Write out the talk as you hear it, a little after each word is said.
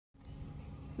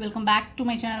Welcome back to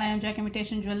my channel. I am Jack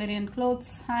Imitation Jewellery and Clothes.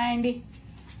 Hi Andy.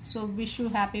 So wish you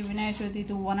happy Vinaya Chavithi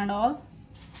to one and all.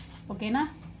 Okay na?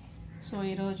 So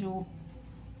ee roju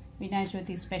Vinaya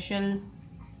Chavithi special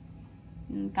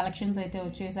collections aithe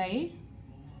vachesayi.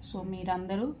 So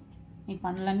meerandaru ee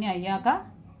panulanni ayyaka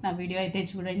na video aithe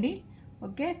chudandi.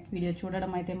 Okay, video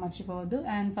చూడడం అయితే మర్చిపోవద్దు.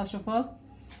 And first of all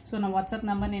so నా WhatsApp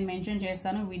number నేను mention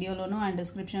చేస్తాను వీడియోలోను and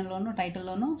డిస్క్రిప్షన్లోను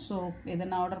టైటిల్లోను. So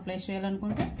ఏదైనా order place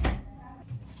చేయాలనుకుంటే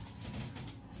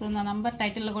so నా number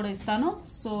టైటిల్లో కూడా ఇస్తాను.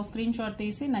 సో స్క్రీన్ షాట్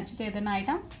తీసి నచ్చితే ఏదైనా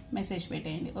ఐటమ్ మెసేజ్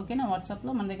పెట్టేయండి. ఓకేనా?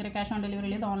 వాట్సాప్లో మన దగ్గర క్యాష్ ఆన్ డెలివరీ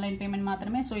లేదు, ఆన్లైన్ పేమెంట్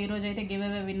మాత్రమే. సో ఈరోజు అయితే గివ్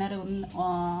అవే విన్నర్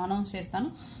అనౌన్స్ చేస్తాను.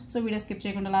 సో వీడియో స్కిప్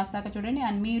చేయకుండా లాస్ట్ దాకా చూడండి.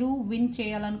 అండ్ మీరు విన్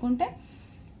చేయాలనుకుంటే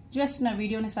జస్ట్ నా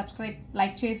వీడియోని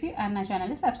లైక్ చేసి అండ్ నా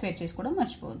ఛానల్ని సబ్స్క్రైబ్ చేసుకోవడం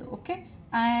మర్చిపోవద్దు. Okay,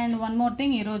 and one more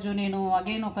thing, ఈరోజు నేను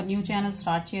అగైన్ ఒక న్యూ ఛానల్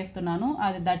స్టార్ట్ చేస్తున్నాను.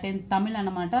 అది దట్ ఇన్ తమిళ్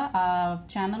అనమాట. ఆ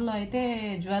ఛానల్లో అయితే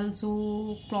జ్యువెల్స్,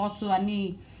 క్లాత్స్ అన్నీ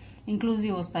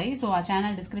ఇంక్లూజివ్ వస్తాయి. సో ఆ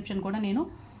ఛానల్ డిస్క్రిప్షన్ కూడా నేను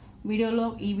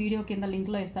ఈ వీడియో కింద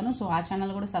లింక్లో ఇస్తాను. సో ఆ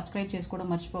ఛానల్ కూడా సబ్స్క్రైబ్ చేసుకోవడం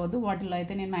మర్చిపోవద్దు. వాటిల్లో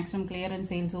అయితే నేను మాక్సిమం క్లియరెన్స్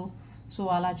సేల్స్ సో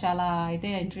అలా చాలా అయితే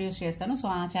ఇంట్రడ్యూస్ చేస్తాను. సో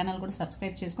ఆ ఛానల్ కూడా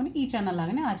సబ్స్క్రైబ్ చేసుకుని ఈ ఛానల్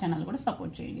లాగానే ఆ ఛానల్ కూడా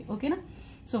సపోర్ట్ చేయండి. ఓకేనా?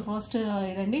 సో ఫస్ట్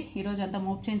ఇదండి, ఈరోజు అంతా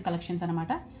మోప్ చైన్స్ కలెక్షన్స్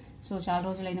అనమాట. సో చాలా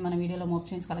రోజులైంది మన వీడియోలో మోప్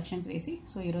చైన్స్ కలెక్షన్స్ వేసి.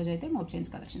 సో ఈరోజు అయితే mop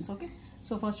chains collections. Okay,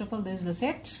 so first of all this the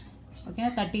set.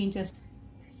 ఓకేనా? 30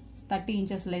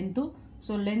 ఇంచెస్ లెంత్.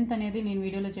 సో లెంత్ అనేది నేను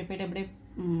వీడియోలో చెప్పేటప్పుడే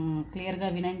క్లియర్గా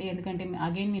వినండి, ఎందుకంటే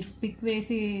అగైన్ మీరు పిక్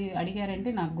వేసి అడిగారంటే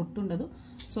నాకు గుర్తుండదు.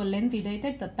 సో లెంత్ ఇదైతే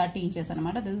 30 ఇంచెస్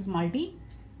అనమాట. This is multi.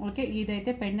 ఓకే,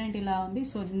 ఇదైతే పెండెంట్ ఇలా ఉంది.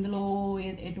 సో ఇందులో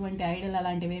ఎటువంటి ఐడల్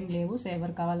అలాంటివి ఏం లేవు. సో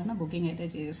ఎవరు కావాలన్నా బుకింగ్ అయితే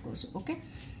చేసుకోవచ్చు. ఓకే,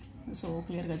 సో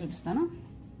క్లియర్గా చూపిస్తాను.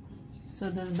 So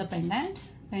this is the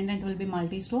pendant will be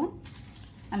multi stone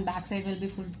and back side will be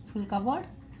full covered,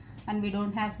 and we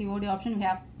don't have COD option. We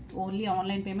have only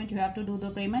online payment. You have to do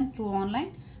the payment through online,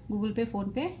 Google Pay, Phone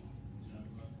Pay,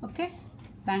 okay,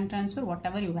 bank transfer,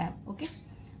 whatever you have. Okay,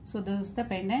 so this is the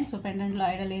pendant. So pendant lo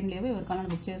idle em levu, evarkana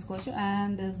book chesukochu.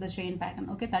 And this is the chain pattern.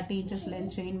 Okay, 30 inches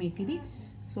length chain meeku idi.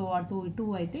 So atu itu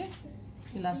aithe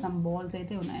ila some balls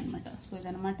aithe unnai anamata. So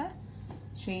idanamata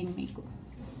chain meeku.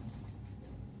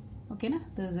 Okay na,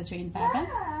 this is the chain pattern.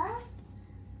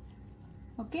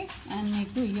 Okay, and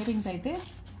meeku earrings aithe,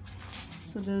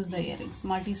 so this is the earrings,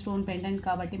 multi stone pendant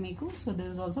kabatti meeku. So this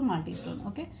is also multi stone.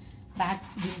 Okay, back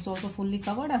this is also fully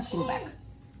covered and screw back.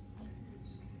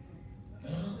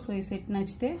 So ఈ set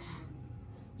నచ్చితే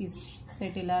ఈ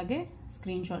set ఇలాగే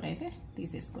screen shot అయితే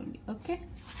తీసేసుకోండి. Okay,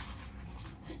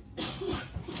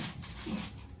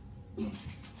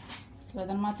 so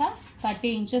అదనమాట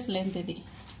 30 inches length. ఇది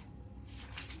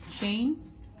chain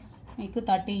మీకు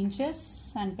 30 inches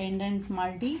and pendant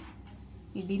multi.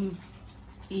 ఇది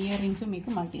ఇయర్ రింగ్స్ మీకు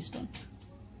మల్టీ స్టోన్.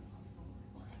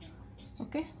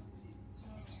 ఓకే,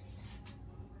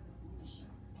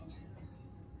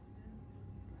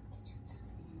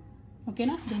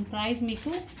 ఓకేనా? దీని ప్రైస్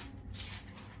మీకు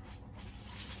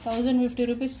 1050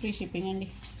 రూపీస్ ఫ్రీ షిప్పింగ్ అండి.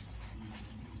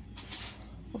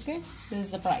 Okay, this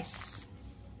is the price,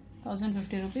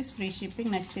 1050 rupees free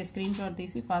shipping. నచ్చితే స్క్రీన్ షాట్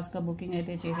తీసి ఫాస్ట్గా బుకింగ్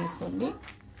అయితే చేసేసుకోండి.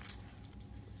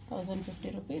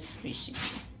 1050 rupees free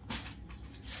shipping.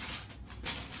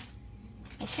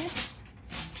 Okay,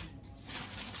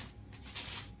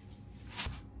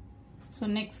 so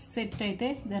next set అయితే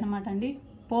ఇదనమాట అండి,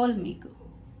 పోల్ మీకు.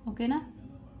 ఓకేనా?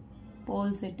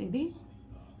 పోల్ సెట్ ఇది.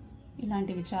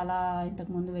 ఇలాంటివి చాలా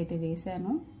ఇంతకుముందు అయితే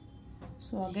వేసాను.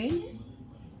 సో అగైన్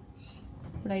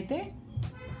ఇప్పుడైతే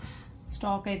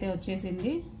స్టాక్ అయితే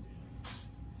వచ్చేసింది.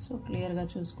 సో క్లియర్గా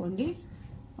చూసుకోండి.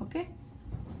 ఓకే,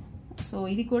 సో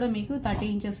ఇది కూడా మీకు 30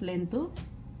 ఇంచెస్ లెంత్.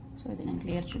 సో ఇది నేను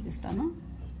క్లియర్ చూపిస్తాను.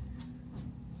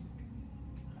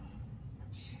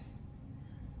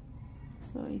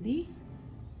 సో ఇది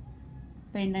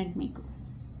పెండెంట్ మీకు.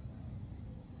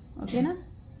 ఓకేనా?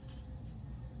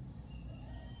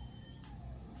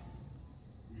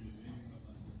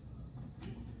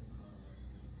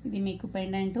 ఇది మీకు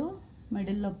పెండెంట్,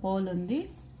 మిడిల్లో పోల్ ఉంది.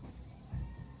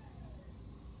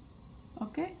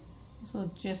 ఓకే, సో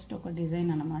జస్ట్ ఒక డిజైన్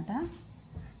అనమాట.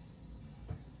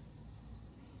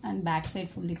 And back side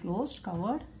fully closed,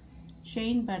 covered.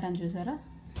 Chain pattern చూసారా?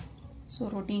 సో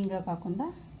రొటీన్గా కాకుండా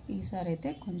ఈసారి అయితే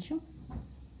కొంచెం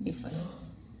డిఫరెంట్.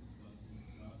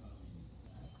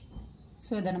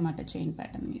 సో ఇదనమాట చైన్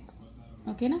ప్యాటర్న్ మీకు.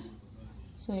 ఓకేనా?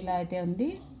 సో ఇలా అయితే ఉంది.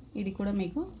 ఇది కూడా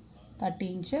మీకు 30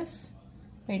 ఇంచెస్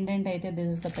పెండెంట్ అయితే.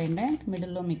 This is the pendant.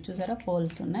 మిడిల్లో మీకు చూసారా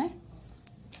పోల్స్ ఉన్నాయి.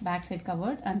 Back side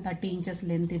covered and 30 inches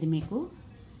length ఇది మీకు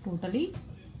టోటలీ.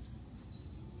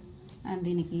 అండ్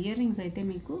దీనికి ఇయర్ రింగ్స్ అయితే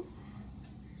మీకు,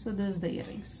 so this is the ear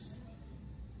rings.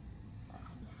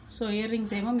 So ear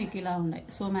rings ఏమో మీకు ఇలా ఉన్నాయి.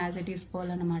 So as it is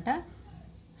pearl అనమాట.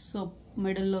 సో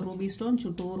మిడిల్లో రూబీ స్టోన్,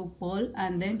 చుట్టూరు పర్ల్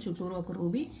అండ్ దెన్ చుట్టూరు ఒక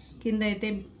రూబీ. కింద అయితే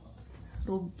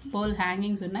పర్ల్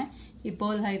హ్యాంగింగ్స్ ఉన్నాయి. ఈ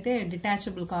పర్ల్ అయితే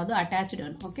డిటాచబుల్ కాదు, అటాచ్డ్.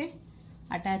 ఓకే,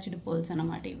 అటాచ్డ్ పర్ల్స్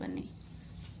అన్నమాట ఇవన్నీ.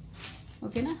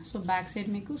 ఓకేనా. సో బ్యాక్ సైడ్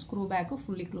మీకు స్క్రూ బ్యాక్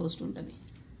ఫుల్లీ క్లోజ్డ్ ఉంటుంది.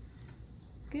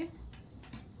 ఓకే,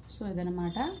 సో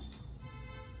ఇదన్నమాట.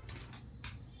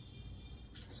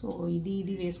 సో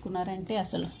ఇది వేసుకున్నారంటే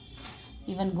అసలు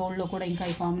ఈవెన్ గోల్డ్లో కూడా ఇంకా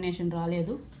ఈ కాంబినేషన్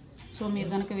రాలేదు. సో మీరు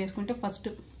కనుక వేసుకుంటే ఫస్ట్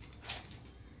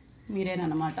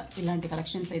మీరేనమాట ఇలాంటి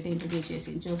కలెక్షన్స్ అయితే ఇంట్రడ్యూస్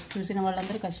చేసి చూసిన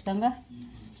వాళ్ళందరూ ఖచ్చితంగా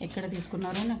ఎక్కడ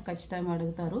తీసుకున్నారో నాకు ఖచ్చితంగా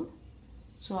అడుగుతారు.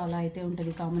 సో అలా అయితే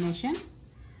ఉంటుంది కాంబినేషన్.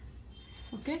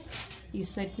 ఓకే, ఈ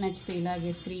సెట్ నచ్చితే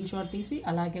ఇలాగే స్క్రీన్ షాట్ తీసి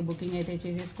అలాగే బుకింగ్ అయితే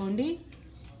చేసేసుకోండి.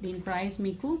 దీని ప్రైస్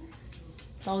మీకు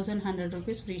 1100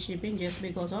 rupees free shipping. Just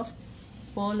because of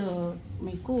pearl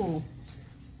మీకు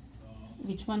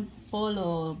which one pearl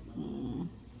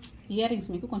ear rings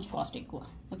మీకు కొంచెం కాస్ట్ ఎక్కువ.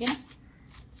 ఓకేనా.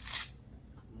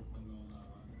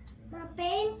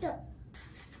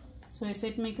 సో ఈ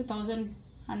సెట్ మీకు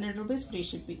 1100 రూపీస్ ఫ్రీ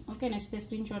షిప్పింగ్. ఓకే, నచ్చితే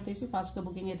స్క్రీన్ షాట్ తీసి ఫాస్ట్గా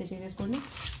బుకింగ్ అయితే చేసేసుకోండి.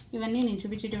 ఇవన్నీ నేను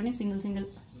చూపించేటివన్నీ సింగిల్.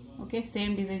 ఓకే,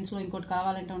 సేమ్ డిజైన్స్లో ఇంకోటి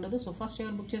కావాలంటే ఉండదు. సో ఫస్ట్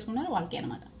ఎవరు బుక్ చేసుకున్నారో వాళ్ళకే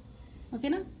అనమాట.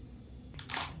 ఓకేనా.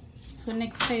 సో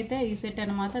నెక్స్ట్ అయితే ఈ సెట్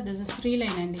అనమాట. దిస్ ఇస్ 3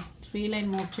 లైన్ అండి. 3 లైన్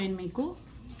మోప్ చైన్ మీకు.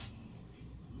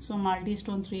 So multi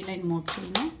stone 3 line mop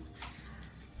chain.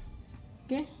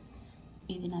 Okay,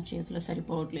 ఇది నా చేతిలో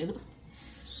సరిపోవట్లేదు.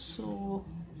 సో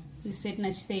ఈ సెట్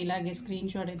నచ్చితే ఇలాగే స్క్రీన్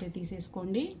షాట్ అయితే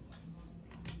తీసేసుకోండి.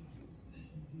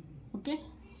 ఓకే,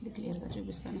 ఇది క్లియర్గా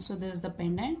చూపిస్తాను. So this is the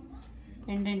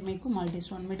pendant మీకు మల్టీ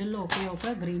స్టోన్, మిడిల్లో ఒకే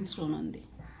ఒక గ్రీన్ స్టోన్ ఉంది.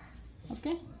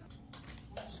 ఓకే,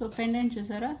 సో పెండెంట్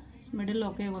చూసారా, మిడిల్లో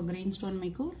ఒకే ఒక గ్రీన్ స్టోన్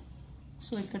మీకు.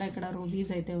 సో ఇక్కడ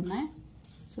రూబీస్ అయితే ఉన్నాయి.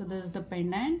 So this is the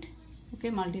pendant. Okay,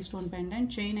 multi stone pendant.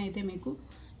 Chain అయితే మీకు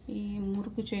ఈ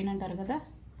మురుకు చైన్ అంటారు కదా,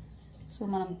 సో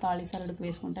మనం తాళి సరడుకు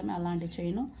వేసుకుంటామే అలాంటి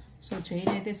చైన్. సో చైన్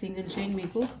అయితే సింగిల్ చైన్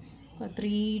మీకు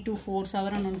 3 to 4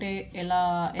 సవరన్ ఉంటే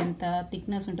ఎంత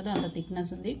థిక్నెస్ ఉంటుందో అంత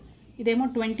థిక్నెస్ ఉంది. ఇదేమో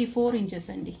 24 ఇంచెస్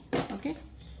అండి. ఓకే,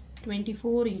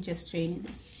 24 ఇంచెస్ చైన్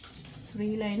ఇది.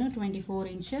 3 line 24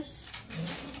 inches.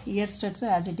 Year studs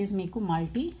as it is మీకు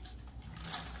మల్టీ.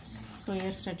 సో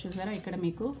ఇయర్ స్టడ్ చూసారా, ఇక్కడ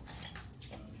మీకు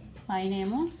పైన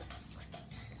ఏమో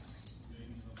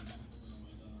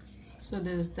so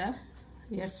this is the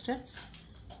year studs.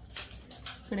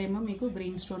 ఇక్కడేమో మీకు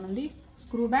గ్రీన్ స్టోన్ ఉంది.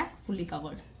 Screw back fully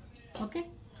covered. Okay,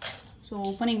 so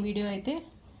opening video అయితే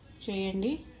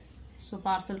చేయండి. సో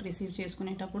పార్సల్ రిసీవ్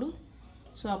చేసుకునేటప్పుడు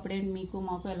సో అప్పుడే మీకు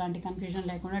మాకు ఎలాంటి కన్ఫ్యూజన్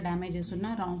లేకుండా డ్యామేజెస్ ఉన్నా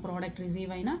రాంగ్ ప్రోడక్ట్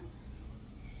రిసీవ్ అయినా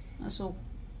సో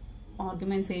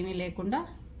ఆర్గ్యుమెంట్స్ ఏమీ లేకుండా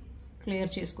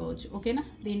క్లియర్ చేసుకోవచ్చు. ఓకేనా.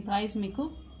 దీని ప్రైస్ మీకు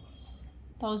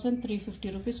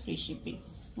 1350 రూపీస్ ఫ్రీ షిప్పింగ్.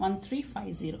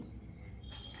 1350.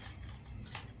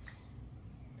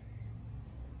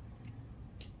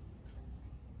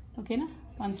 ఓకేనా,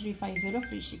 1350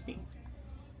 ఫ్రీ షిప్పింగ్.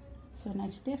 సో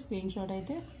నచ్చితే స్క్రీన్ షాట్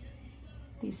అయితే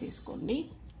తీసేసుకోండి.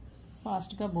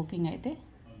 ఫాస్ట్గా బుకింగ్ అయితే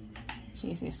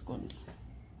చేసేసుకోండి.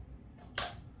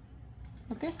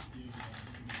 ఓకే,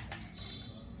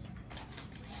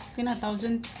 ఓకేనా.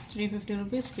 1350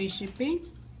 రూపీస్ ఫ్రీ షిప్పింగ్.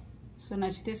 సో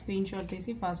నచ్చితే స్క్రీన్ షాట్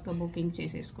తీసి ఫాస్ట్గా బుకింగ్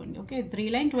చేసేసుకోండి. ఓకే, 3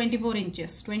 లైన్ 24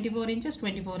 ఇంచెస్ 24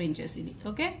 ఇంచెస్ ఇది.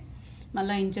 ఓకే,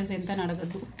 మళ్ళీ ఇంచెస్ ఎంత అని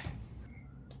అడగద్దు.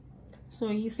 సో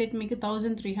ఈ సెట్ మీకు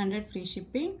 1300 free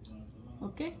shipping.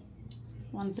 Okay,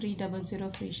 1300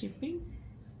 free shipping.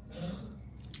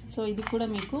 So ఇది కూడా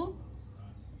మీకు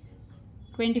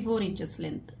 24 ఇంచెస్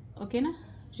లెంత్. ఓకేనా,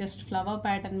 జస్ట్ ఫ్లవర్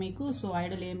ప్యాటర్న్ మీకు. సో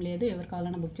ఐడల్ ఏం లేదు, ఎవరు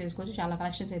కావాలన్నా బుక్ చేసుకోవచ్చు. చాలా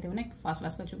కలెక్షన్స్ అయితే ఉన్నాయి.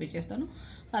 ఫాస్ట్గా చూపించేస్తాను.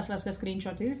 ఫాస్ట్గా స్క్రీన్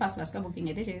షాట్ తీసి ఫాస్ట్గా బుకింగ్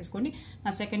అయితే చేసుకోండి.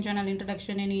 నా సెకండ్ ఛానల్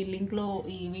ఇంట్రడక్షన్ నేను ఈ లింక్లో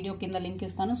ఈ వీడియో కింద లింక్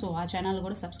ఇస్తాను. సో ఆ ఛానల్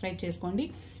కూడా సబ్స్క్రైబ్ చేసుకోండి.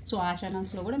 సో ఆ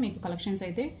ఛానల్స్లో కూడా మీకు కలెక్షన్స్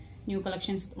అయితే న్యూ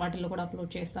కలెక్షన్స్ వాటిల్లో కూడా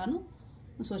అప్లోడ్ చేస్తాను.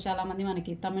 సో చాలామంది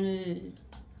మనకి తమిళ్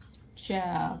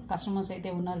కస్టమర్స్ అయితే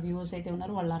ఉన్నారు, వ్యూవర్స్ అయితే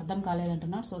ఉన్నారు, వాళ్ళు అర్థం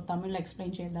కాలేదంటున్నారు. సో తమిళ్లో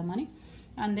ఎక్స్ప్లెయిన్ చేద్దామని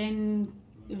అండ్ దెన్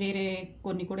వేరే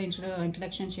కొన్ని కూడా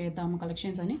ఇంట్రడక్షన్ చేద్దాము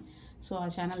కలెక్షన్స్ అని. సో ఆ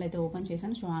ఛానల్ అయితే ఓపెన్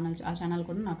చేశాను. సో ఆ ఛానల్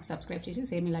కూడా నాకు సబ్స్క్రైబ్ చేసి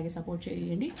సేమ్ ఇలాగే సపోర్ట్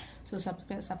చేయండి. సో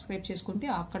సబ్స్క్రైబ్ చేసుకుంటే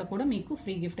అక్కడ కూడా మీకు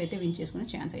ఫ్రీ గిఫ్ట్ అయితే విన్ చేసుకునే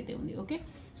ఛాన్స్ అయితే ఉంది. ఓకే,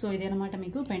 సో ఇదేనమాట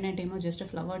మీకు పెండెంట్ ఏమో just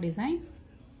flower design,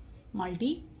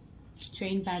 multi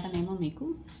chain pattern ఏమో మీకు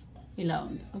ఇలా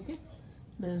ఉంది. Okay,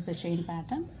 this is the chain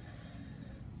pattern.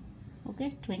 Okay,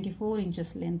 24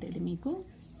 inches length ఇది మీకు.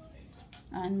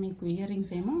 అండ్ మీకు ఇయర్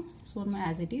రింగ్స్ ఏమో so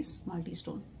as it is multi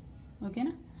stone.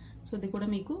 ఓకేనా. సో ఇది కూడా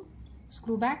మీకు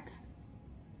స్క్రూ బ్యాక్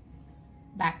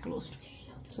క్లోజ్డ్.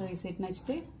 సో ఈ సెట్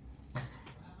నచ్చితే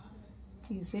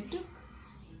ఈ సెట్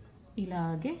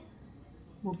ఇలాగే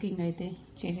బుకింగ్ అయితే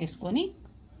చేసేసుకొని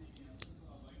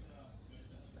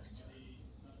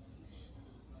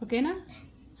ఓకేనా.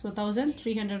 So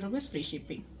 1300 rupees free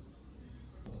shipping.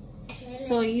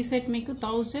 So ఈ సెట్ మీకు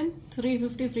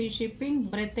 1350 ఫ్రీ షిప్పింగ్.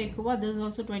 బ్రెత్ ఎక్కువ, దిస్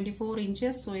ఆల్సో 24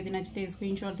 ఇంచెస్. సో ఇది నచ్చితే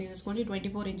స్క్రీన్ షాట్ తీసేసుకోండి.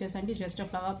 24 ఇంచెస్ అండి, జస్ట్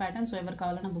ఫ్లవర్ ప్యాటర్న్. సో ఎవరు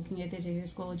కావాలన్నా బుకింగ్ అయితే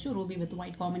చేసేసుకోవచ్చు. రూబీ విత్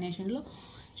వైట్ కాంబినేషన్లో.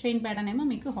 చైన్ ప్యాటర్న్ ఏమో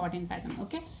మీకు hot and pattern.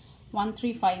 Okay,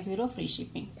 1350 free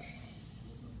shipping.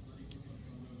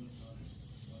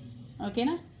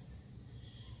 ఓకేనా?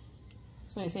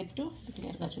 సో ఈ సెట్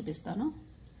క్లియర్గా చూపిస్తాను.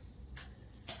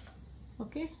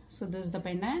 Okay, so this the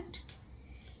pendant,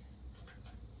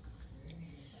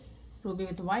 ruby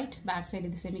with white. Back side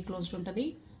ఇది సెమీ క్లోజ్డ్ ఉంటుంది.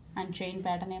 అండ్ చైన్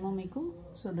ప్యాటర్న్ ఏమో మీకు,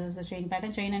 so this the chain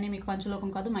pattern. Chain అనేది మీకు పంచలోకం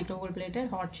కాదు, మైక్రోగోల్డ్ ప్లేటెడ్,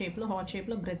 హాట్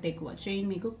షేప్లో బ్రెత్ ఎక్కువ. చైన్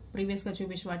మీకు ప్రీవియస్గా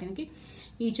చూపించిన వాటికి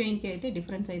ఈ చైన్కి అయితే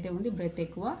డిఫరెన్స్ అయితే ఉంది, బ్రెత్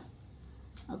ఎక్కువ.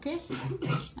 ఓకే,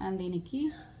 అండ్ దీనికి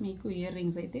మీకు ఇయర్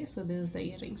రింగ్స్ అయితే, so this is the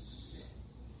ear rings.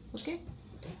 Okay,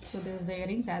 so this is the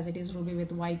ear rings as it is ruby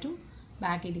with white.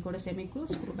 Back ఇది కూడా semi close,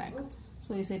 screw back.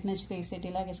 So ఈ set నచ్చితే ఈ set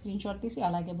ఇలాగే screen shot తీసి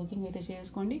అలాగే booking అయితే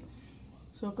చేసుకోండి.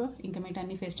 సో ఇంకా మీకు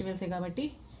అన్ని ఫెస్టివల్సే కాబట్టి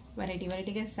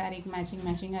వెరైటీగా శారీకి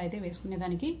మ్యాచింగ్ అయితే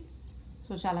వేసుకునేదానికి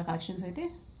సో చాలా కలెక్షన్స్ అయితే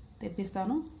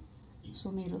తెప్పిస్తాను. సో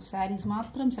మీరు శారీస్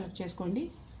మాత్రం సెలెక్ట్ చేసుకోండి,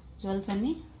 జ్యువెల్స్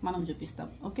అన్నీ మనం చూపిస్తాం.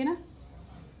 ఓకేనా?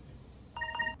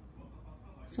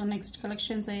 సో నెక్స్ట్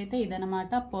కలెక్షన్స్ అయితే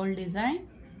ఇదన్నమాట, pearl design.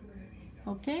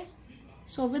 Okay,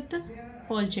 so with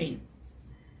pearl chain.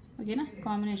 ఓకేనా?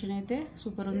 కాంబినేషన్ అయితే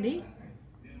సూపర్ ఉంది.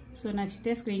 సో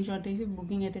నచ్చితే స్క్రీన్ షాట్ తీసి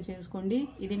బుకింగ్ అయితే చేసుకోండి.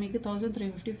 ఇది మీకు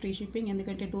 1350 ఫ్రీ షిప్పింగ్.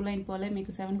 ఎందుకంటే 2 లైన్ పర్లే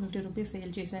మీకు 750 రూపీస్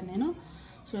సేల్ చేశాను నేను.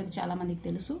 సో ఇది చాలామందికి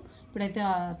తెలుసు. ఇప్పుడైతే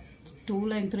 2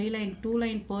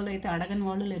 లైన్ పర్ల్ అయితే అడగని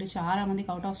వాళ్ళు లేరు, చాలా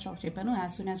మందికి అవుట్ ఆఫ్ స్టాక్ చెప్పాను.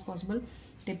 యాజ్ సూన్ యాజ్ పాసిబుల్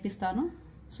తెప్పిస్తాను.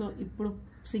 సో ఇప్పుడు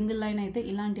సింగిల్ లైన్ అయితే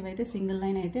ఇలాంటివి అయితే సింగిల్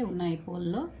లైన్ అయితే ఉన్నాయి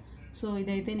పర్ల్లో. సో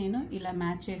ఇదైతే నేను ఇలా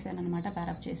మ్యాచ్ చేశాను అనమాట,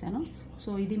 ప్యారప్ చేశాను.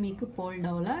 సో ఇది మీకు పోల్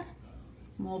డౌలర్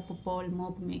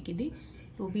మోప్ మీకు ఇది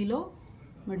రూబీలో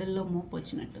మిడిల్లో మోప్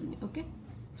వచ్చినట్టుంది. ఓకే,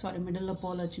 సారీ, మిడిల్లో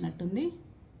పోల్ వచ్చినట్టుంది.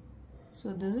 So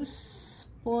this is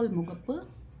pole ముగప్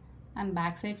and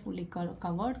back side fully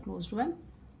covered closed one.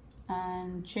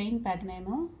 And chain pattern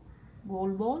ఏమో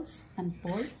gold balls and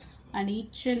pole. And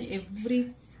each and every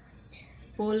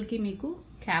పోల్కి మీకు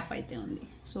క్యాప్ అయితే ఉంది.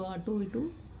 సో అటు ఇటు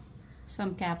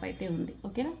సమ్ క్యాప్ అయితే ఉంది.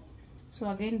 ఓకేనా? So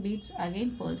again beads,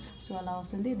 again pearls. So అలా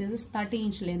వస్తుంది. దిస్ ఇస్ 30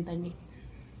 ఇంచ్ లెంత్ అండి.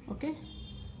 ఓకే,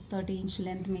 30 ఇంచ్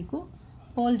లెంత్ మీకు.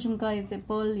 పర్ల్ జుంకా అయితే,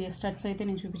 పర్ల్ స్టడ్స్ అయితే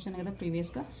నేను చూపించాను కదా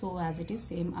ప్రీవియస్గా. So as it is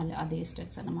same అదే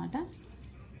స్టడ్స్ అనమాట.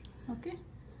 ఓకే,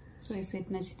 సో ఈ సెట్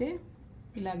నచ్చితే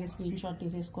ఇలాగే స్క్రీన్ షాట్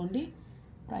తీసేసుకోండి.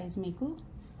 ప్రైస్ మీకు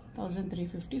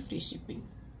 1350 ఫ్రీ షిప్పింగ్.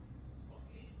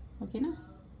 ఓకేనా?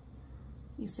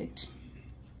 ఈ సెట్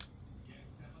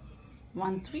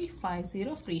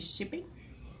 1350 ఫ్రీ షిప్పింగ్.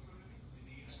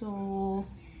 సో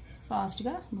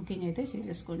ఫాస్ట్గా బుకింగ్ అయితే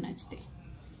చేసేసుకోండి నచ్చితే.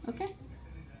 Okay,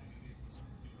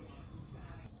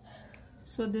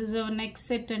 so this next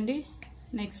set అండి.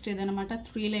 నెక్స్ట్ ఇదనమాట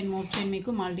 3 లైన్ మోప్ చైన్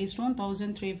మీకు multi stone,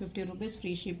 1350 rupees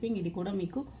free shipping. ఇది కూడా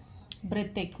మీకు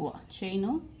బ్రెత్ ఎక్కువ, చైన్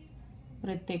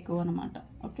బ్రెత్ ఎక్కువ అనమాట.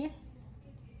 ఓకే,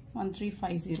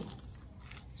 1350.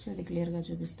 సో ఇది క్లియర్గా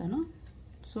చూపిస్తాను.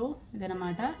 సో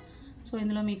ఇదనమాట. సో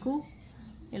ఇందులో మీకు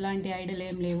ఎలాంటి ఐడియాలు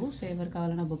ఏం లేవు. సో ఎవరు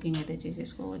కావాలన్నా బుకింగ్ అయితే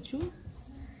చేసేసుకోవచ్చు.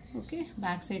 ఓకే,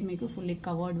 బ్యాక్ సైడ్ మీకు fully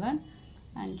covered one.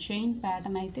 And chain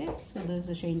pattern అయితే, so this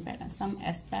the chain pattern, some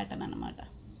yes pattern అనమాట.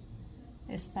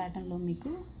 ఎస్ ప్యాటర్న్లో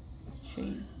మీకు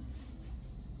chain.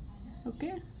 Okay,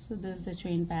 so this the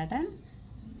chain pattern.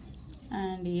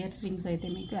 And ear rings అయితే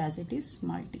మీకు యాజ్ ఇట్ ఈస్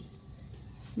మల్టీ.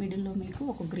 మిడిల్లో మీకు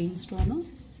ఒక green stone.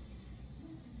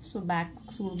 So back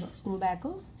screw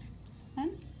back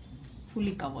and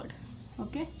fully covered.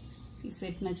 Okay, ఈ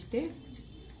set నచ్చితే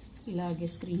ఇలాగే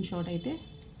స్క్రీన్ షాట్ అయితే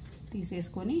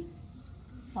తీసేసుకొని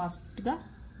ఫాస్ట్గా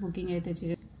బుకింగ్ అయితే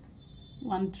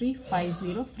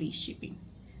 1350 ఫ్రీ షిప్పింగ్.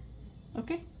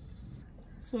 ఓకే,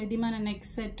 సో ఇది మన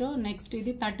నెక్స్ట్ సెట్. నెక్స్ట్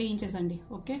ఇది 30 ఇంచెస్ అండి.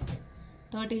 ఓకే,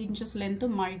 30 ఇంచెస్ లెంత్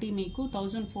మల్టీ మీకు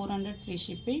 1400 ఫ్రీ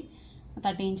షిప్పింగ్.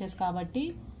 30 ఇంచెస్ కాబట్టి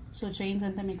సో చైన్స్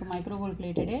అంతా మీకు మైక్రోగోల్డ్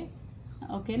ప్లేటెడే.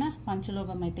 ఓకేనా?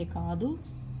 పంచలోహం అయితే కాదు.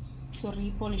 సో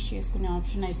రీపాలిష్ చేసుకునే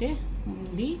ఆప్షన్ అయితే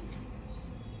ఉంది.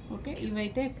 ఓకే,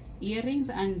 ఇవైతే ఇయర్ రింగ్స్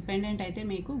అండ్ పెండెంట్ అయితే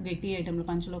మీకు గట్టి ఐటెంలో,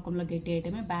 పంచలోకంలో గట్టి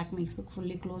ఐటమే. బ్యాక్ మిక్స్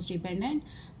ఫుల్లీ క్లోజ్డ్ ఈ పెండెంట్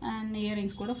అండ్ ఇయర్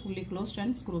రింగ్స్ కూడా fully closed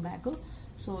and screw back.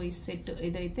 So ఈ సెట్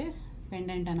ఇదైతే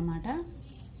పెండెంట్ అనమాట.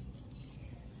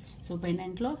 సో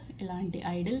పెండెంట్లో ఎలాంటి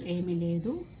ఐడల్ ఏమీ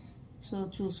లేదు. సో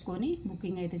చూసుకొని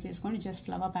బుకింగ్ అయితే చేసుకోండి. Just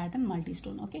flower pattern multi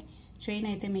stone. Okay, chain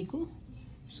అయితే మీకు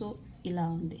సో ఇలా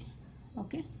ఉంది.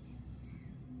 Okay,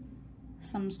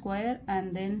 some square and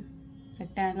then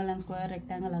rectangle and square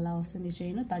rectangle అలా వస్తుంది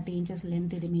చైన్. 30 ఇంచెస్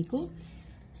లెంత్ ఇది మీకు.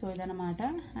 సో ఇదనమాట.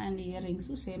 And ear rings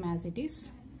same as it is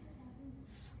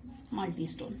multi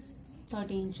stone.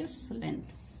 30 inches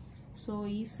length. So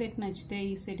ఈ సెట్ నచ్చితే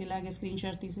ఈ సెట్ ఇలాగే స్క్రీన్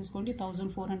షాట్ తీసేసుకోండి.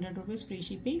 1400 రూపీస్ ఫ్రీ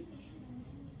షిప్పింగ్.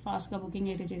 ఫాస్ట్గా బుకింగ్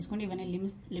అయితే చేసుకోండి. ఇవన్నీ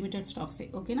లిమిటెడ్ స్టాక్సే,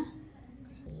 ఓకేనా.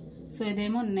 సో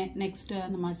ఇదేమో నెక్స్ట్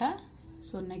అనమాట.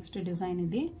 సో నెక్స్ట్ డిజైన్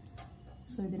ఇది.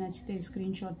 సో ఇది నచ్చితే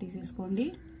స్క్రీన్ షాట్ తీసేసుకోండి.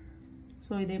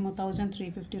 సో ఇదేమో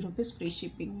 1350 rupees free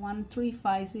shipping.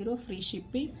 1350 free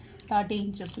shipping. 30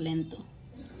 inches length.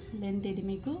 ఇది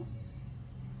మీకు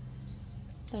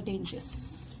 30 ఇంచెస్.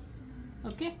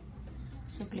 ఓకే,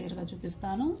 సో క్లియర్గా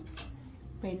చూపిస్తాను.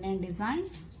 Pendant design.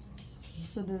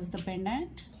 So this is the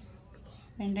pendant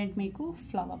మీకు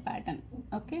ఫ్లవర్ ప్యాటర్న్.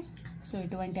 ఓకే, సో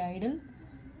ఇటువంటి ఐడల్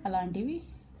అలాంటివి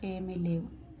ఏమీ లేవు,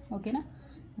 ఓకేనా.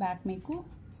 బ్యాక్ మీకు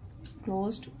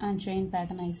క్లోజ్డ్ అండ్ చైన్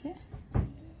ప్యాటర్న్ అయితే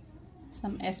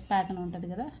సమ్ ఎస్ ప్యాటర్న్ ఉంటుంది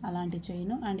కదా, అలాంటి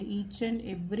chain. And each and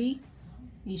every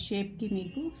ఈ షేప్కి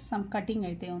మీకు సమ్ కటింగ్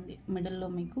అయితే ఉంది. మిడిల్లో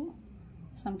మీకు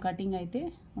సమ్ కటింగ్ అయితే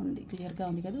ఉంది, క్లియర్గా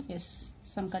ఉంది కదా. ఎస్,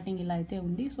 సమ్ కటింగ్ ఇలా అయితే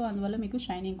ఉంది. సో అందువల్ల మీకు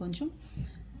షైనింగ్ కొంచెం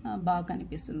బాగా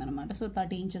కనిపిస్తుంది అనమాట. సో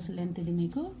 30 ఇంచెస్ లెంత్ ఇది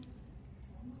మీకు.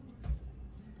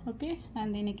 ఓకే,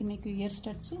 అండ్ దీనికి మీకు year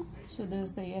studs. So this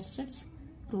is the year studs,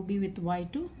 ruby with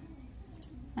white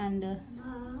and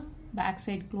back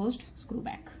side closed screw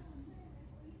back.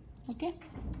 Okay,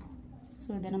 so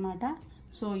ఇదనమాట.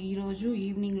 సో ఈరోజు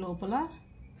ఈవినింగ్ లోపల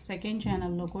సెకండ్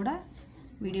ఛానల్లో కూడా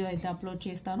వీడియో అయితే అప్లోడ్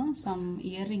చేస్తాను. సమ్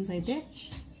ఇయర్ రింగ్స్ అయితే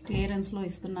క్లియరెన్స్లో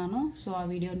ఇస్తున్నాను. సో ఆ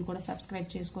వీడియోని కూడా సబ్స్క్రైబ్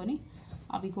చేసుకొని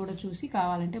అవి కూడా చూసి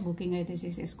కావాలంటే బుకింగ్ అయితే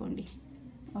చేసేసుకోండి,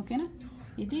 ఓకేనా.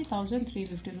 ఇది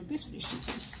 1350 rupees free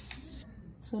shipping.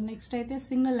 So next అయితే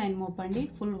సింగిల్ లైన్ మోప్ అండి,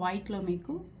 ఫుల్ వైట్లో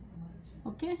మీకు.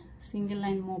 Okay, single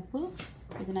line mop.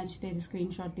 ఇది నచ్చితే ఇది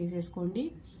స్క్రీన్ షాట్ తీసేసుకోండి.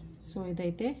 సో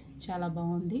ఇదైతే చాలా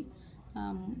బాగుంది.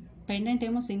 పెండెంట్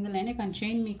ఏమో సింగిల్ లైనే, కానీ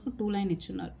చైన్ మీకు 2 లైన్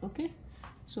ఇచ్చున్నారు. ఓకే,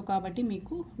 సో కాబట్టి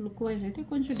మీకు లుక్ వైజ్ అయితే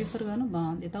కొంచెం డిఫర్గాను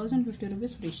బాగుంది. 1050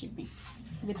 rupees free shipping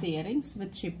with ear rings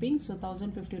with shipping. So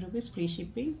 1050 rupees free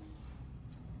shipping.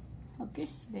 Okay,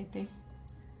 ఇదైతే.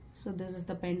 So this is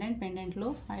the పెండెంట్లో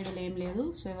Idol ఏం లేదు.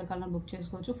 సో ఎవరికన్నా బుక్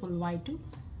చేసుకోవచ్చు. Full white,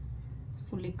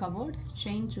 fully covered.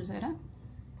 Chain చూసారా.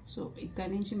 సో ఇక్కడ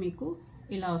నుంచి మీకు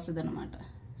ఇలా వస్తుంది అనమాట.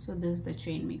 So this is the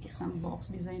chain, మీకు సమ్ బాక్స్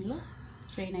డిజైన్లో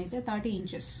చైన్ అయితే 30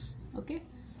 inches. Okay,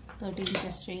 30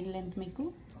 inches chain length మీకు.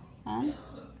 అండ్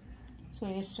సో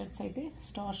ఇయర్ స్టడ్స్ అయితే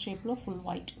స్టార్ షేప్లో full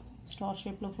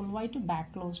white, back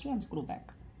closed and screw back.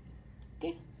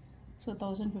 Okay, so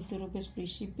 1050 rupees free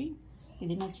shipping.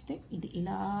 ఇది నచ్చితే ఇది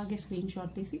ఇలాగే స్క్రీన్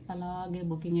షాట్ తీసి అలాగే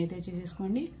బుకింగ్ అయితే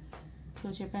చేసేసుకోండి. సో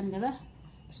చెప్పాను కదా,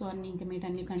 సో అన్నీ ఇంకా మీట్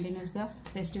అన్నీ కంటిన్యూస్గా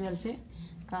ఫెస్టివల్సే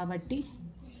కాబట్టి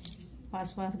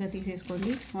ఫాస్ట్గా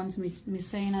తీసేసుకోండి. వన్స్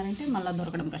మిస్ అయినారంటే మళ్ళీ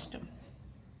దొరకడం కష్టం.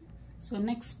 సో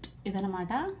నెక్స్ట్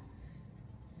ఇదనమాట,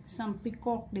 సమ్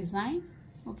పికాక్ డిజైన్.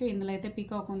 ఓకే, ఇందులో అయితే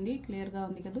పికాక్ ఉంది, క్లియర్గా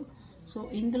ఉంది కదా. సో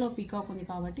ఇందులో పికాక్ ఉంది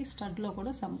కాబట్టి స్టడ్లో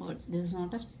కూడా some bird. This is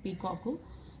not a peacock,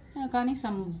 కానీ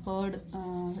సమ్ బర్డ్.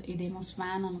 ఇదేమో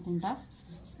స్వాన్ అనుకుంటా.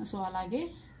 సో అలాగే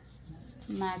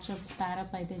మ్యాచ్అప్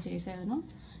ప్యారప్ అయితే చేసాను.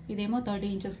 ఇదేమో 30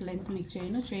 ఇంచెస్ లెంత్ మీకు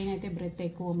చైన్ అయితే బ్రెత్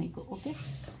ఎక్కువ మీకు. Okay,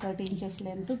 30 inches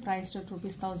length. Price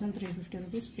rupees 1350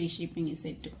 rupees free shipping ఈ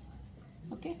సెట్.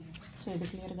 ఓకే, సో ఇది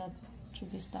క్లియర్గా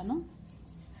చూపిస్తాను.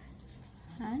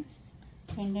 అండ్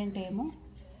పెండెంట్ ఏమో,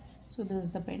 so this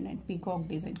is the pendant peacock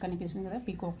design కనిపిస్తుంది కదా,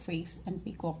 peacock face and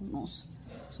peacock nose.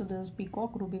 So this is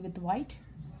peacock ruby with white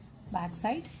back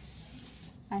side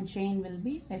and chain will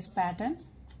B S pattern.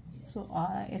 So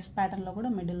yes ప్యాటర్న్లో కూడా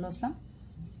మిడిల్లో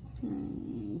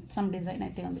some design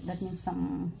అయితే ఉంది. That means some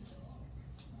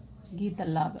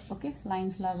గీతల్లాగా. Okay,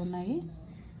 lines లాగా ఉన్నాయి.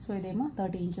 So ఇదేమో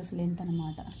 30 ఇంచెస్ లెంత్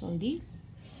అనమాట. So ఇది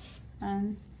అండ్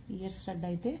ఇయర్ స్టడ్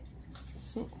అయితే.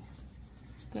 సో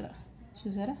ఇక్కడ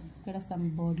చూసారా, ఇక్కడ సమ్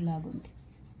బర్డ్ లాగా ఉంది.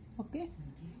 Okay,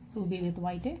 ruby with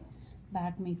వైటే.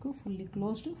 బ్యాక్ మీకు fully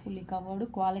closed, fully covered.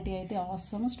 Quality అయితే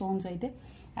ఆసమ్. స్టోన్స్ అయితే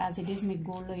యాజ్ ఇట్ ఈస్ మీకు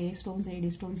గోల్డ్లో ఏ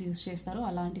స్టోన్స్ యూస్ చేస్తారో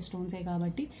అలాంటి స్టోన్సే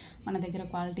కాబట్టి మన దగ్గర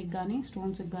క్వాలిటీకి కానీ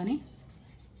స్టోన్స్కి కానీ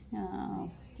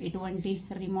ఎటువంటి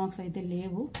రిమార్క్స్ అయితే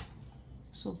లేవు.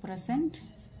 సో ప్రెసెంట్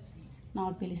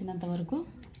నాకు తెలిసినంత వరకు.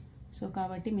 సో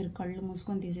కాబట్టి మీరు కళ్ళు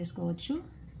మూసుకొని తీసేసుకోవచ్చు.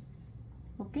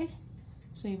 ఓకే,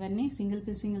 సో ఇవన్నీ సింగిల్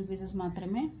పీసెస్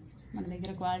మాత్రమే. మన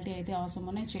దగ్గర క్వాలిటీ అయితే అవసరం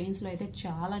ఉన్నాయి. చైన్స్లో అయితే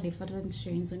చాలా డిఫరెన్స్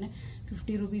చైన్స్ ఉన్నాయి.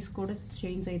 50 రూపీస్ కూడా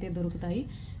చైన్స్ అయితే దొరుకుతాయి,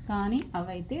 కానీ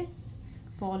అవైతే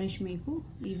పాలిష్ మీకు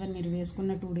ఈవెన్ మీరు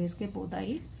వేసుకున్న 2 డేస్కే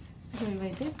పోతాయి. సో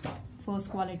ఇవైతే ఫస్ట్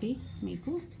క్వాలిటీ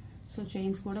మీకు. సో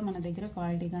చైన్స్ కూడా మన దగ్గర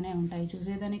క్వాలిటీగానే ఉంటాయి,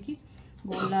 చూసేదానికి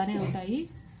గోల్డ్లానే ఉంటాయి.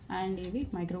 అండ్ ఇవి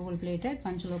మైక్రోగోల్డ్ ప్లేటెడ్,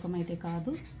 పంచలోకం అయితే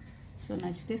కాదు. సో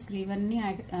నచ్చితే ఇవన్నీ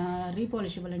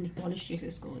రీపాలిషబుల్ అండి, పాలిష్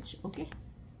చేసేసుకోవచ్చు. ఓకే,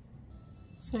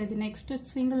 సో ఇది నెక్స్ట్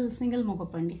సింగిల్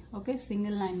మొగప్ అండి. ఓకే,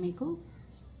 సింగిల్ లైన్ మీకు.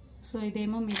 సో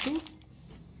ఇదేమో మీకు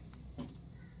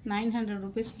 900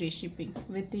 rupees free shipping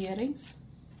with earrings.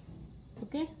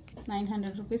 Okay,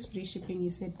 900 rupees free shipping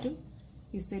ఈ సెట్.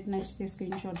 ఈ సెట్ నచ్చితే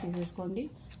స్క్రీన్ షాట్ తీసేసుకోండి.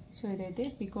 సో ఇదైతే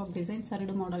పీకాక్ డిజైన్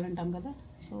సరడు మోడల్ అంటాం కదా.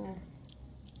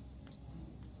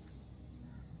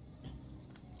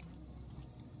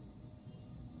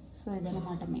 సో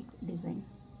ఇదన్నమాట మీకు design.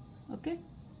 Okay,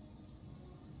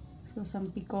 so some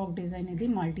peacock design ఇది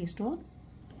మల్టీ స్టోన్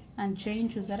అండ్ చైన్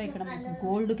చూసారా ఇక్కడ మీకు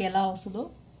గోల్డ్కి ఎలా వస్తుందో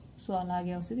సో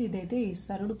అలాగే వస్తుంది. ఇదైతే ఈ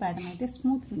సరుడు ప్యాటర్న్ అయితే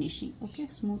smooth finishing. Okay,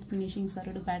 smooth finishing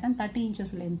సరుడు pattern 30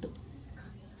 inches length.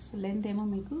 So length ఏమో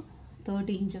మీకు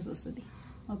 30 ఇంచెస్ వస్తుంది.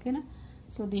 ఓకేనా,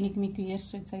 సో దీనికి మీకు ఇయర్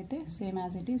స్టడ్స్ అయితే same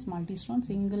as it is multi stone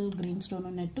single green stone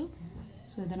ఉన్నట్టు.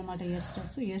 సో ఇదనమాట ఇయర్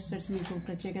స్టడ్స్. ఇయర్ స్టడ్స్ మీకు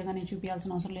ప్రత్యేకంగా నేను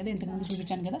చూపించాల్సిన అవసరం లేదు, ఇంతకుముందు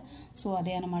చూపించాను కదా. సో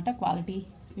అదే అనమాట క్వాలిటీ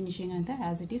ఫినిషింగ్ అయితే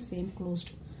as it is same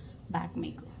closed back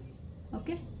మీకు.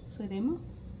 ఓకే, సో ఇదేమో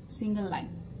సింగిల్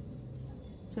లైన్.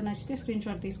 సో నచ్చితే స్క్రీన్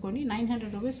షాట్ తీసుకోండి.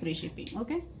 900 rupees free shipping.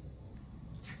 Okay,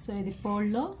 so ఇది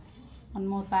పోల్డ్లో one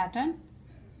more pattern.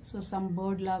 So some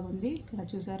board లాగా ఉంది ఇక్కడ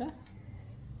చూసారా,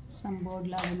 సమ్ బోర్డ్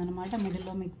లాగా ఉందన్నమాట.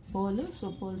 మిడిల్లో మీకు pole. So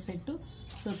pole set.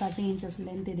 So 30 inches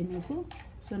length ఇది మీకు.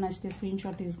 సో నచ్చితే స్క్రీన్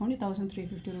షాట్ తీసుకోండి.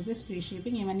 1350 రూపీస్ ఫ్రీ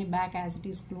షిప్పింగ్. ఇవన్నీ back as it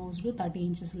is closed 30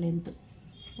 inches length.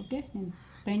 Okay, నేను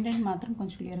పెండెంట్ మాత్రం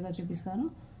కొంచెం క్లియర్గా చూపిస్తాను.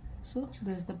 So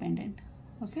this is the pendant.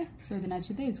 Okay, so ఇది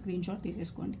నచ్చితే ఈ స్క్రీన్ షాట్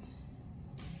తీసేసుకోండి.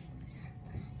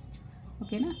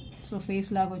 ఓకేనా, సో ఫేస్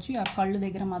లాగా వచ్చి ఆ కళ్ళు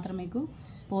దగ్గర మాత్రం మీకు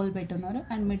పోల్ పెట్టున్నారు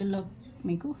అండ్ మిడిల్లో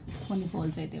మీకు కొన్ని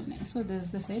పోల్స్ అయితే ఉన్నాయి. So this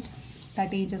is the set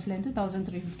 30 inches length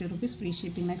 1350 rupees free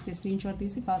shipping. Next screen shot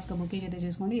తీసి ఫాస్ట్గా బుకింగ్ అయితే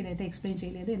చేసుకోండి. ఇదైతే ఎక్స్ప్లెయిన్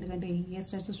చేయలేదు ఎందుకంటే ఇయర్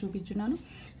స్టడ్స్ చూపించున్నాను.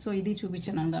 సో ఇది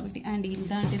చూపించున్నాను కాబట్టి. అండ్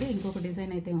ఇలాంటిదే ఇంకొక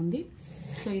డిజైన్ అయితే ఉంది.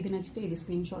 సో ఇది నచ్చితే ఇది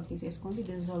స్క్రీన్ షాట్ తీసేసుకోండి.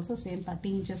 This is also same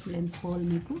 30 inches length pole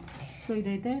మీకు. సో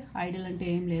ఇదైతే ఐడల్ అంటే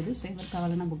ఏం లేదు, సో ఎవరు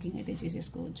కావాలన్నా బుకింగ్ అయితే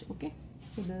చేసేసుకోవచ్చు. Okay,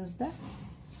 so this is the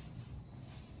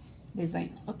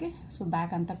design. Okay, so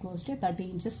back అంతా closed 30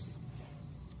 inches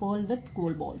pole with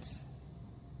gold balls.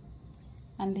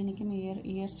 And దీనికి మీ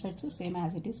year studs same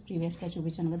as it is ప్రీవియస్గా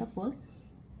చూపించాను కదా పోల్.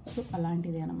 సో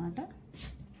అలాంటిది అనమాట.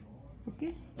 ఓకే,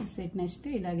 ఈ సెట్ నచ్చితే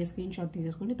ఇలాగే స్క్రీన్ షాట్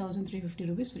తీసేసుకోండి. 1350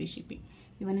 రూపీస్ ఫ్రీ షిప్పింగ్.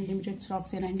 ఇవన్నీ లిమిటెడ్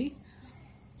స్టాక్స్ ఏనండి.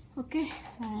 Okay,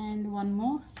 and one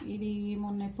more. ఇది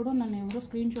మొన్న ఎప్పుడో నన్ను ఎవరో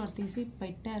స్క్రీన్ షాట్ తీసి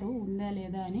పెట్టారు ఉందా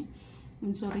లేదా అని.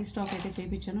 సో రీస్టాక్ అయితే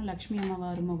చేయించాను. లక్ష్మీ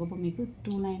అమ్మవారు మొగపు మీకు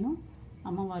 2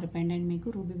 అమ్మవారు పెండెంట్ మీకు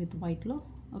రూబీ విత్ వైట్లో.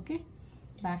 Okay,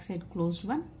 back side closed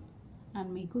one and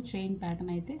మీకు చైన్ ప్యాటర్న్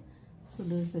అయితే. So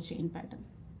this is the chain pattern.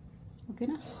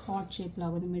 ఓకేనా, హాట్ షేప్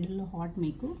లాగా ఉంది, మిడిల్లో హాట్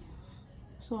మీకు.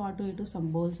 సో అటు ఇటు సమ్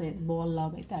బోల్స్ అయితే బాల్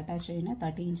లాగా అయితే అటాచ్ అయినాయి.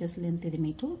 30 ఇంచెస్ లెంత్ ఇది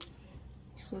మీకు.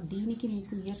 సో దీనికి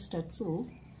మీకు year studs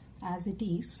as it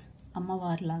is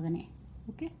అమ్మవారి లాగానే.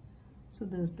 Okay, so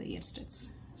this is the year studs.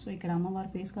 So ఇక్కడ అమ్మవారి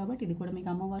ఫేస్ కాబట్టి ఇది కూడా మీకు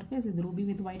అమ్మవారి ఫేస్. ఇది రూబీ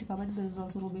విత్ వైట్ కాబట్టి this is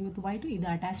also ruby with white. ఇది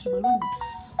అటాచబుల్ వన్.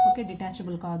 ఓకే,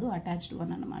 డిటాచబుల్ కాదు, అటాచ్డ్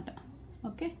వన్ అనమాట.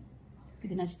 ఓకే,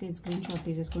 ఇది నచ్చితే స్క్రీన్ షాట్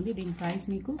తీసేసుకోండి. దీని ప్రైస్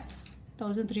మీకు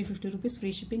 1350 rupees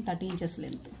free shipping 30 inches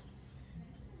length.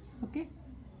 Okay,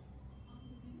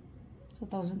 so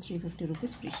 1350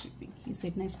 rupees free shipping. ఈ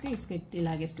సెట్ నచ్చితే ఈ సెట్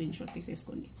ఇలాగే స్క్రీన్ షాట్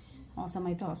తీసేసుకోండి. అవసరం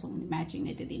అయితే అవసరం ఉంది మ్యాచింగ్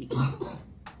అయితే దీనికి.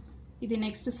 ఇది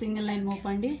నెక్స్ట్ సింగిల్ లైన్ మోప్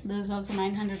అండి. This is also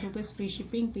 900 rupees free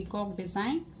shipping. Peacock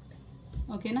design.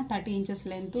 ఓకేనా, 30 ఇంచెస్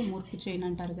లెంత్ ముర్కు చైన్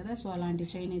అంటారు కదా, సో అలాంటి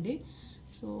చైన్ ఇది.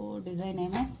 సో డిజైన్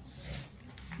ఏమో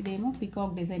ఇదేమో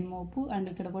పికాక్ డిజైన్ మోపు అండ్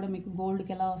ఇక్కడ కూడా మీకు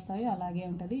గోల్డ్కి ఎలా వస్తాయో అలాగే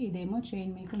ఉంటుంది. ఇదేమో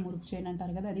చైన్ మీకు మురుకు చైన్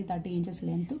అంటారు కదా, అది 30 inches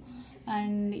length.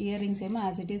 And ear rings ఏమో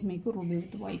యాజ్ ఇట్ ఈస్ మీకు రూబీ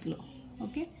విత్ వైట్లో.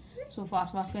 ఓకే, సో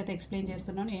ఫాస్ట్గా అయితే ఎక్స్ప్లెయిన్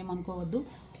చేస్తున్నాను, ఏమనుకోవద్దు.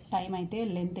 టైం అయితే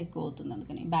లెంత్ ఎక్కువ అవుతుంది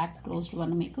అందుకని. బ్యాక్ క్లోజ్డ్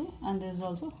వన్ మీకు. And this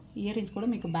also ear rings కూడా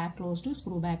మీకు back closed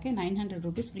screw బ్యాకే. 900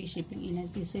 rupees free shipping.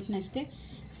 ఈ సెట్ నచ్చితే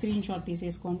స్క్రీన్ షాట్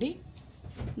తీసేసుకోండి.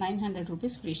 900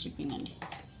 రూపీస్ ఫ్రీ షిప్పింగ్ అండి.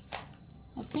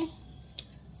 ఓకే,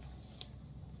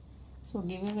 సో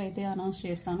గివ్ అవే అయితే అనౌన్స్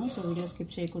చేస్తాను. సో వీడియో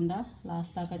స్కిప్ చేయకుండా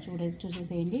లాస్ట్ దాకా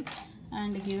చూసేసేయండి.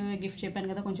 అండ్ గివ్ అవే గిఫ్ట్ చెప్పాను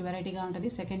కదా, కొంచెం వెరైటీగా ఉంటుంది.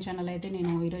 సెకండ్ ఛానల్ అయితే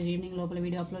నేను ఈరోజు ఈవినింగ్ లోపల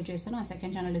వీడియో అప్లోడ్ చేస్తాను. ఆ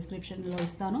సెకండ్ ఛానల్ డిస్క్రిప్షన్లో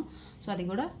ఇస్తాను. సో అది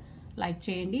కూడా లైక్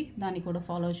చేయండి, దాన్ని కూడా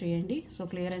ఫాలో చేయండి. సో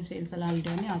క్లియరెన్స్ సేల్స్ అలా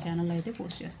వీడియోని ఆ ఛానల్లో అయితే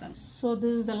పోస్ట్ చేస్తాను. So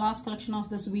this is the last collection of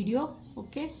this video.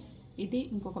 Okay, ఇది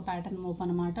ఇంకొక ప్యాటర్న్ మోప్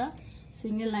అనమాట,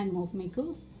 సింగిల్ లైన్ మోప్ మీకు.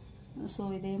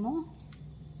 సో ఇదేమో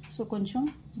సో కొంచెం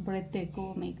బ్రెత్ ఎక్కువ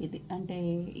మీకు. ఇది అంటే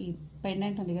ఈ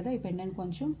పెండెంట్ ఉంది కదా, ఈ పెండెంట్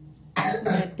కొంచెం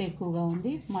బ్రెత్ ఎక్కువగా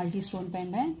ఉంది. Multi stone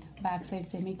pendant, back side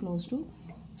semi closed.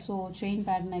 So chain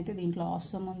pattern అయితే దీంట్లో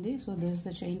అవసరం ఉంది. So this is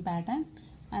the chain pattern.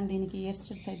 And దీనికి ఇయర్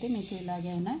స్టడ్స్ అయితే మీకు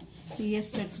ఇలాగే ఉన్నాయి. ఇయర్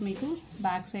స్టడ్స్ మీకు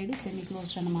బ్యాక్ సైడ్ సెమీ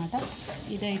క్లోజ్డ్ అనమాట.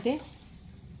 ఇదైతే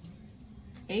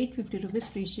 850 rupees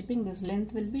free shipping. This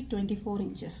length will be 24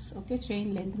 inches. Okay,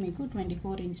 chain length మీకు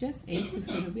 24 ఇంచెస్,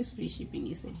 850 రూపీస్ ఫ్రీ షిప్పింగ్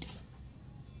ఈ సెట్.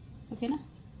 ఓకేనా,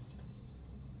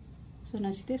 సో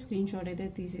నచ్చితే స్క్రీన్ షాట్ అయితే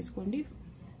తీసేసుకోండి.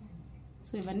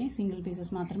 సో ఇవన్నీ సింగిల్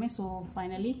పీసెస్ మాత్రమే. సో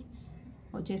ఫైనలీ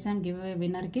వచ్చేసాం give away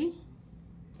విన్నర్కి.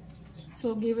 So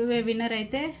give away winner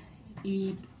అయితే ఈ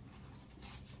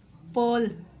పోల్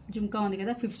జుమ్కా ఉంది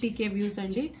కదా, 50K వ్యూస్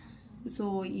అండి. సో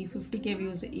ఈ 50K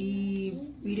వ్యూస్ ఈ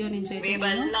వీడియో నుంచి అయితే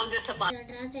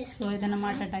సో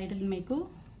ఇదన్నమాట టైటిల్ మీకు.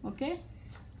 ఓకే,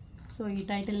 సో ఈ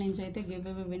టైటిల్ నుంచి అయితే గివ్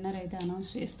అవే విన్నర్ అయితే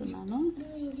అనౌన్స్ చేస్తున్నాను.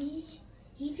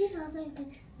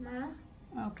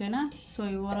 ఓకేనా, సో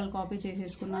ఈ ఓవరాల్ కాపీ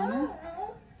చేసేసుకున్నాను.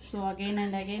 సో అగైన్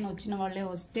అండ్ అగైన్ వచ్చిన వాళ్ళే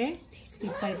వస్తే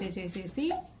స్కిప్ అయితే చేసేసి,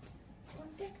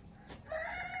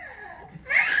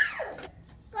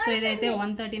 సో ఇదైతే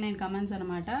 139 కమెంట్స్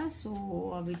అనమాట. సో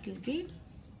వీటికి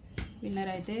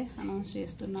విన్నర్ అయితే అనౌన్స్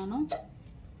చేస్తున్నాను.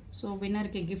 సో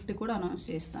విన్నర్కి గిఫ్ట్ కూడా అనౌన్స్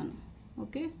చేస్తాను.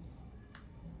 Okay,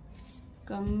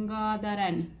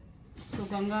 Gangadharan, so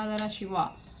Gangadhara Shiva,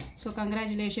 so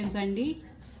congratulations అండి.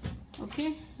 Okay,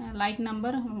 like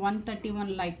number 131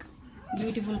 like,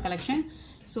 beautiful collection.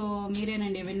 So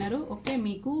మీరేనండి విన్నరు. ఓకే,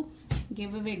 మీకు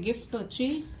గివ్ అవే గిఫ్ట్ వచ్చి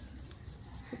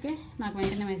ఓకే నాకు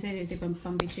వెంటనే మెసేజ్ అయితే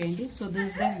పంపించేయండి. So this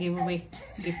is the give away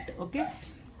gift. Okay,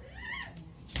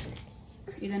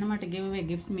 ఇదన్నమాట గివ్ అవే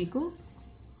గిఫ్ట్ మీకు.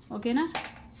 ఓకేనా,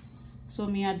 సో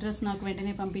మీ అడ్రస్ నాకు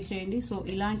వెంటనే పంపించేయండి. సో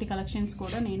ఇలాంటి కలెక్షన్స్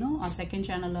కూడా నేను ఆ సెకండ్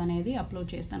ఛానల్లో అనేది అప్లోడ్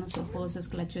చేస్తాను. సో పర్సెస్,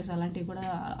 క్లచెస్ అలాంటివి కూడా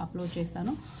అప్లోడ్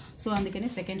చేస్తాను. సో అందుకని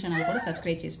సెకండ్ ఛానల్ కూడా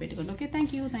సబ్స్క్రైబ్ చేసి పెట్టుకోండి. Okay,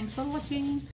 thank you, thanks for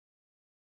watching.